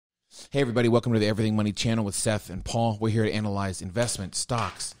Hey everybody, welcome to the Everything Money channel with Seth and Paul. We're here to analyze investment,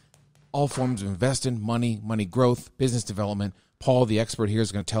 stocks, all forms of investing, money growth, business development. Paul, the expert here,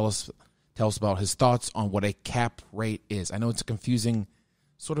 is going to tell us about his thoughts on what a cap rate is. I know it's a confusing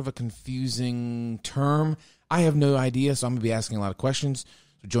term. I have no idea, so I'm going to be asking a lot of questions.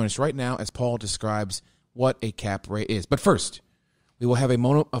 So join us right now as Paul describes what a cap rate is. But first, we will have a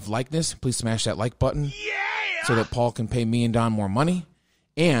moment of likeness. Please smash that like button so that Paul can pay me and Don more money.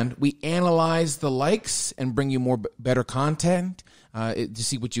 And we analyze the likes and bring you better content to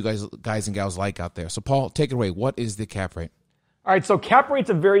see what you guys and gals like out there. So, Paul, take it away. What is the cap rate? All right, so cap rate's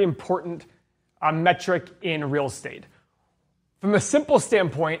a very important metric in real estate. From a simple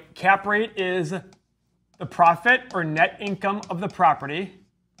standpoint, cap rate is the profit or net income of the property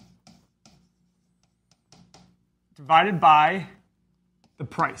divided by the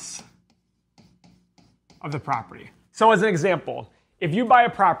price of the property. So as an example, if you buy a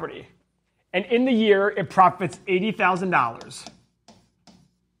property and in the year it profits $80,000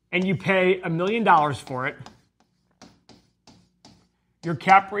 and you pay $1 million for it, your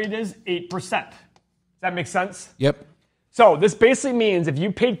cap rate is 8%. Does that make sense? Yep. So this basically means if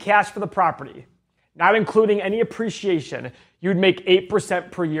you paid cash for the property, not including any appreciation, you'd make 8%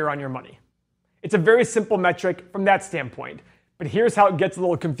 per year on your money. It's a very simple metric from that standpoint, but here's how it gets a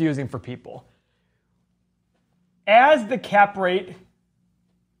little confusing for people. As the cap rate,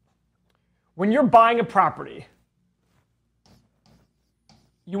 when you're buying a property,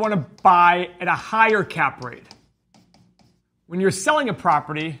 you want to buy at a higher cap rate. When you're selling a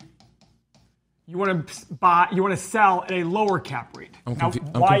property, you want to sell at a lower cap rate. I'm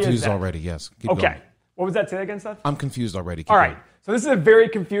confused already. Yes. Keep okay. going. What was that? Say that again, Seth? I'm confused already. All right. So this is a very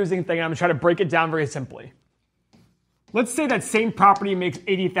confusing thing. I'm going to try to break it down very simply. Let's say that same property makes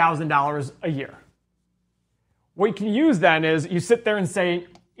 $80,000 a year. What you can use then is you sit there and say,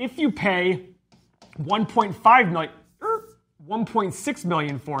 if you pay $1.6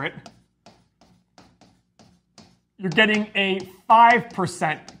 million for it, you're getting a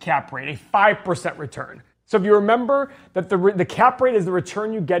 5% cap rate, a 5% return. So if you remember that the cap rate is the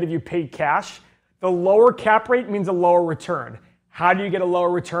return you get if you paid cash, the lower cap rate means a lower return. How do you get a lower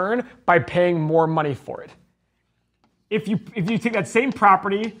return? By paying more money for it. If you take that same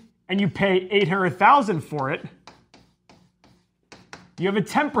property and you pay $800,000 for it, you have a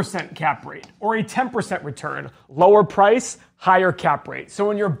 10% cap rate or a 10% return. Lower price, higher cap rate. So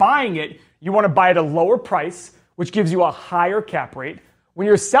when you're buying it, you want to buy at a lower price, which gives you a higher cap rate. When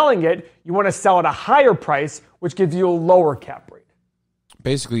you're selling it, you want to sell at a higher price, which gives you a lower cap rate.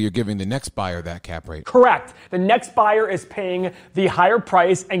 Basically, you're giving the next buyer that cap rate. Correct. The next buyer is paying the higher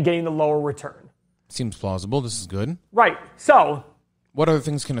price and getting the lower return. Seems plausible. This is good. Right. So, what other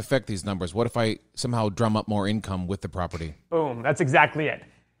things can affect these numbers? What if I somehow drum up more income with the property? Boom. That's exactly it.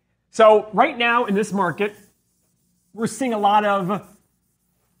 So right now in this market, we're seeing a lot of,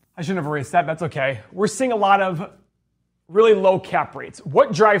 I shouldn't have erased that. That's okay. We're seeing a lot of really low cap rates.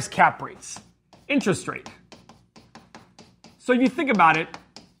 What drives cap rates? Interest rate. So if you think about it,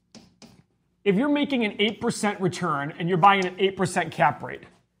 if you're making an 8% return and you're buying an 8% cap rate,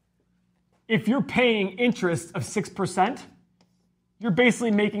 if you're paying interest of 6%, you're basically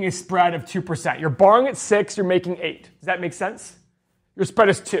making a spread of 2%. You're borrowing at 6, you're making 8. Does that make sense? Your spread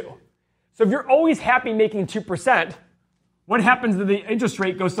is 2. So if you're always happy making 2%, what happens if the interest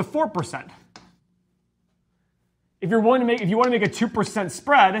rate goes to 4%? If you want to make a 2%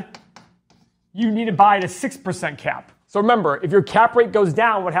 spread, you need to buy at a 6% cap. So remember, if your cap rate goes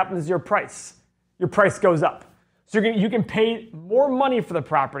down, what happens to your price? Your price goes up. So you can pay more money for the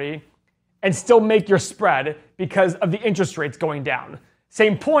property and still make your spread because of the interest rates going down.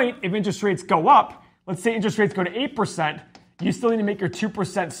 Same point, if interest rates go up, let's say interest rates go to 8%, you still need to make your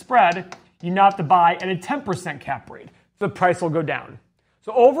 2% spread. You now have to buy at a 10% cap rate. So the price will go down.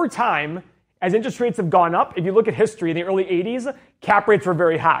 So over time, as interest rates have gone up, if you look at history in the early 80s, cap rates were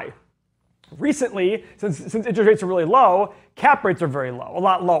very high. Recently, since interest rates are really low, cap rates are very low, a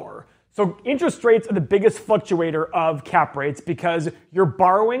lot lower. So interest rates are the biggest fluctuator of cap rates because you're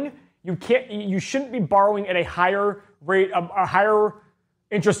borrowing. You shouldn't be borrowing at a higher rate, a higher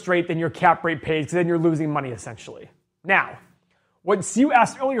interest rate than your cap rate pays, because then you're losing money essentially. Now, what you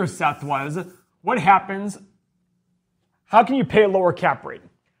asked earlier, Seth, was what happens? How can you pay a lower cap rate?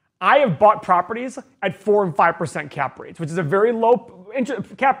 I have bought properties at 4 and 5% cap rates, which is a very low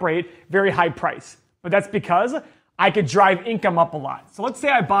cap rate, very high price. But that's because I could drive income up a lot. So let's say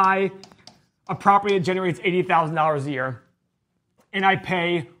I buy a property that generates $80,000 a year, and I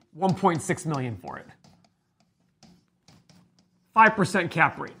pay $1.6 million for it. 5%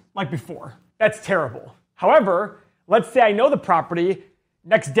 cap rate, like before. That's terrible. However, let's say I know the property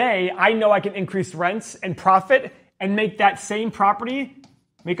Next day, I know I can increase rents and profit and make that same property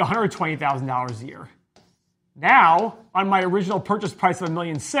make $120,000 a year. Now, on my original purchase price of $1.6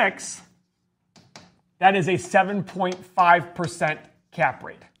 million, that is a 7.5% cap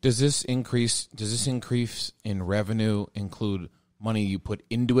rate. Does this increase in revenue include money you put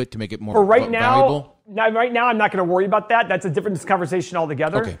into it to make it more valuable? Right now, I'm not going to worry about that. That's a different conversation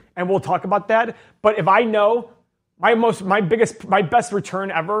altogether, okay. And we'll talk about that. But if I know my best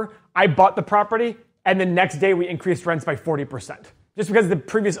return ever, I bought the property, and the next day we increased rents by 40%. Just because the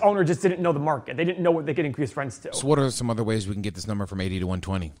previous owner just didn't know the market. They didn't know what they could increase rents to. So what are some other ways we can get this number from 80 to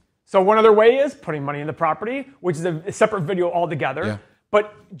 120? So one other way is putting money in the property, which is a separate video altogether. Yeah.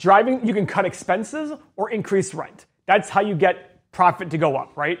 But driving, you can cut expenses or increase rent. That's how you get profit to go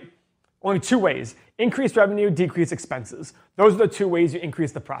up, right? Only two ways. Increase revenue, decrease expenses. Those are the two ways you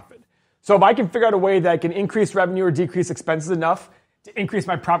increase the profit. So if I can figure out a way that I can increase revenue or decrease expenses enough to increase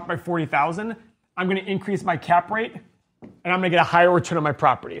my profit by $40,000, I'm going to increase my cap rate, and I'm going to get a higher return on my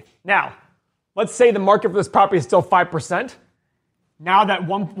property. Now, let's say the market for this property is still 5%. Now that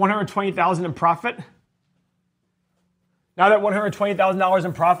 $120,000 in profit, $120,000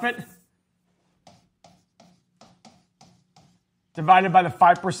 in profit divided by the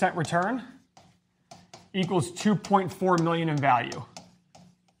 5% return equals $2.4 million in value.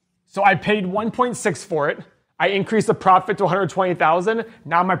 So I paid 1.6 for it. I increased the profit to 120,000.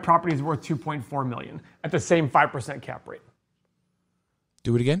 Now my property is worth 2.4 million at the same 5% cap rate.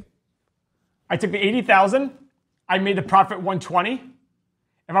 Do it again. I took the 80,000. I made the profit 120.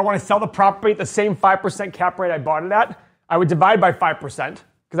 If I want to sell the property at the same 5% cap rate I bought it at, I would divide by 5%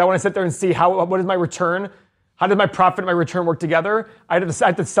 because I want to sit there and see what is my return. How did my profit and my return work together? I had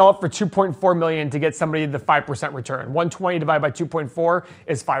to sell it for 2.4 million to get somebody the 5% return. 120 divided by 2.4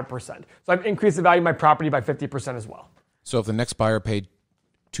 is 5%. So I've increased the value of my property by 50% as well. So if the next buyer paid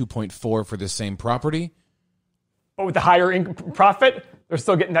 2.4 for this same property, but with the higher profit, they're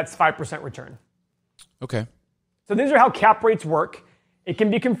still getting that 5% return. Okay. So these are how cap rates work. It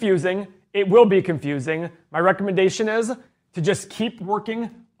can be confusing. It will be confusing. My recommendation is to just keep working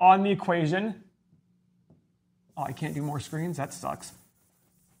on the equation. Oh, I can't do more screens? That sucks.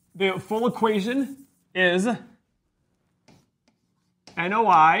 The full equation is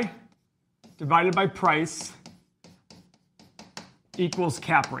NOI divided by price equals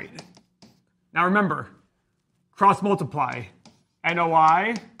cap rate. Now remember, cross multiply.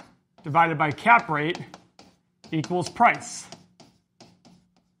 NOI divided by cap rate equals price.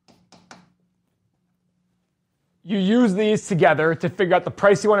 You use these together to figure out the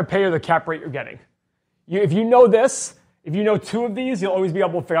price you want to pay or the cap rate you're getting. If you know this, if you know two of these, you'll always be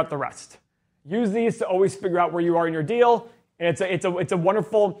able to figure out the rest. Use these to always figure out where you are in your deal. And it's a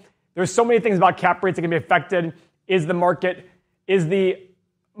wonderful, there's so many things about cap rates that can be affected. Is the market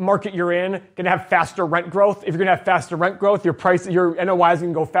you're in going to have faster rent growth? If you're going to have faster rent growth, your NOI is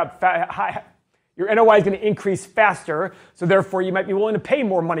going to go high. Your NOI is going to increase faster. So therefore, you might be willing to pay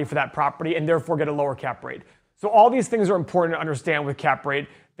more money for that property and therefore get a lower cap rate. So all these things are important to understand with cap rate.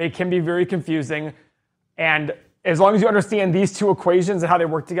 They can be very confusing. And as long as you understand these two equations and how they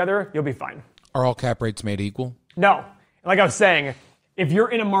work together, you'll be fine. Are all cap rates made equal? No. Like I was saying, if you're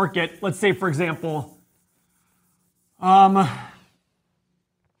in a market, let's say, for example, let's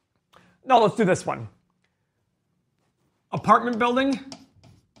do this one. Apartment building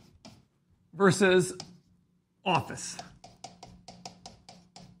versus office.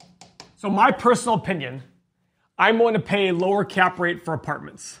 So my personal opinion, I'm willing to pay a lower cap rate for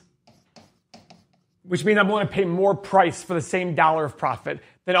apartments, which means I'm willing to pay more price for the same dollar of profit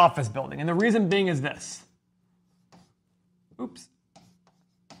than office building. And the reason being is this.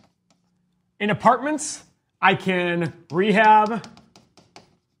 In apartments, I can rehab.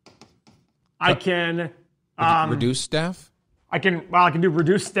 I can reduce staff. I can do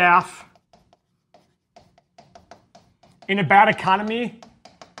reduced staff. In a bad economy,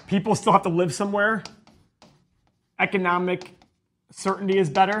 people still have to live somewhere. Economic certainty is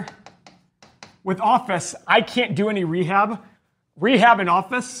better. With office, I can't do any rehab. Rehab in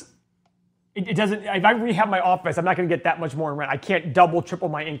office, it doesn't. If I rehab my office, I'm not going to get that much more in rent. I can't double, triple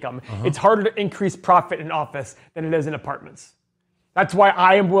my income. It's harder to increase profit in office than it is in apartments. That's why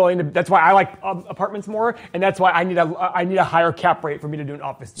I am willing to. That's why I like apartments more, and that's why I need a higher cap rate for me to do an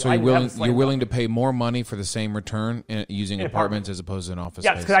office deal. So you're willing to pay more money for the same return using apartments as opposed to an office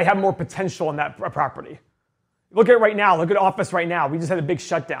space? Yes, because I have more potential in that property. Look at it right now. Look at office right now. We just had a big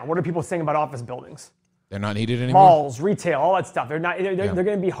shutdown. What are people saying about office buildings? They're not needed anymore? Malls, retail, all that stuff. They're going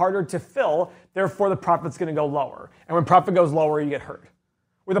to be harder to fill. Therefore, the profit's going to go lower. And when profit goes lower, you get hurt.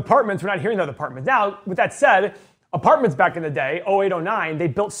 With apartments, we're not hearing that with apartments. Now, with that said, Apartments back in the day, 08, 09, they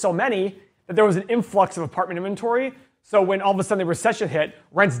built so many that there was an influx of apartment inventory. So when all of a sudden the recession hit,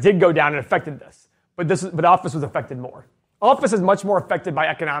 rents did go down and affected this. But office was affected more. Office is much more affected by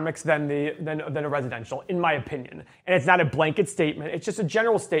economics than a residential, in my opinion. And it's not a blanket statement. It's just a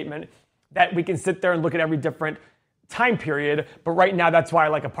general statement that we can sit there and look at every different time period. But right now, that's why I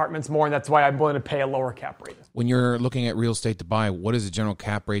like apartments more, and that's why I'm willing to pay a lower cap rate. When you're looking at real estate to buy, what is the general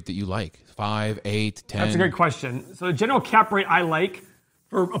cap rate that you like? 5, 8, 10? That's a great question. So the general cap rate I like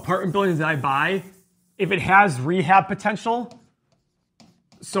for apartment buildings that I buy, if it has rehab potential,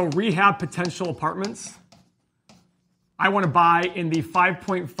 so rehab potential apartments, I want to buy in the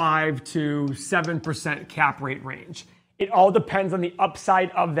 5.5 to 7% cap rate range. It all depends on the upside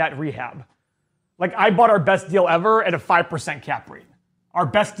of that rehab. Like I bought our best deal ever at a 5% cap rate. Our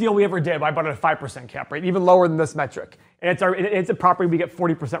best deal we ever did, I bought it at a 5% cap rate, even lower than this metric. And it's a property we get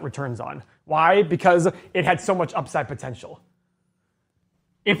 40% returns on. Why? Because it had so much upside potential.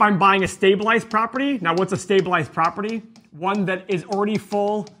 If I'm buying a stabilized property, now what's a stabilized property? One that is already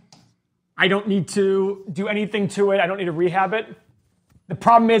full. I don't need to do anything to it. I don't need to rehab it. The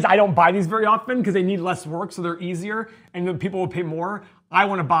problem is I don't buy these very often because they need less work, so they're easier, and then people will pay more. I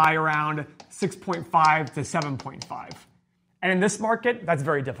want to buy around 6.5 to 7.5. And in this market, that's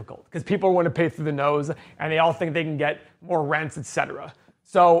very difficult because people want to pay through the nose, and they all think they can get more rents, etc.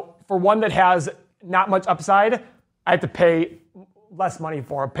 So for one that has not much upside, I have to pay less money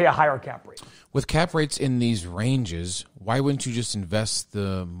for it, pay a higher cap rate. With cap rates in these ranges, why wouldn't you just invest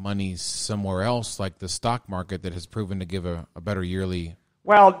the money somewhere else, like the stock market that has proven to give a better yearly?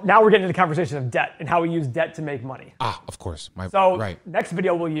 Well, now we're getting into the conversation of debt and how we use debt to make money. Of course. Next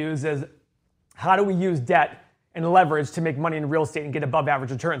video we'll use is how do we use debt and leverage to make money in real estate and get above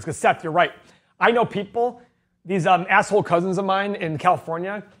average returns? Because Seth, you're right. I know people, these asshole cousins of mine in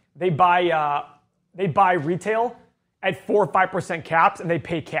California, they buy retail at 4 or 5% caps and they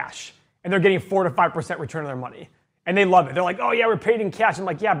pay cash. And they're getting 4 to 5% return on their money. And they love it. They're like, oh yeah, we're paid in cash. I'm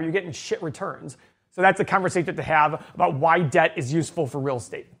like, yeah, but you're getting shit returns. So that's a conversation to have about why debt is useful for real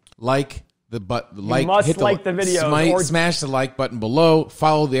estate. Like the video. Smash the like button below.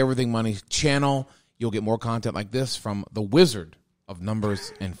 Follow the Everything Money channel. You'll get more content like this from the wizard of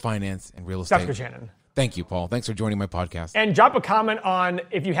numbers and finance and real estate. Seth Shannon. Thank you, Paul. Thanks for joining my podcast. And drop a comment on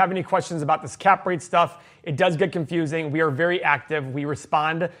if you have any questions about this cap rate stuff. It does get confusing. We are very active. We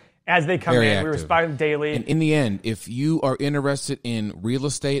respond as they come in. We respond daily. And in the end, if you are interested in real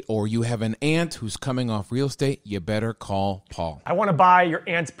estate or you have an aunt who's coming off real estate, you better call Paul. I want to buy your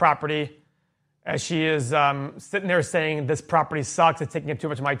aunt's property as she is sitting there saying, this property sucks. It's taking up too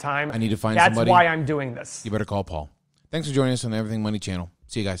much of my time. I need to find somebody. That's why I'm doing this. You better call Paul. Thanks for joining us on the Everything Money channel.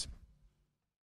 See you guys.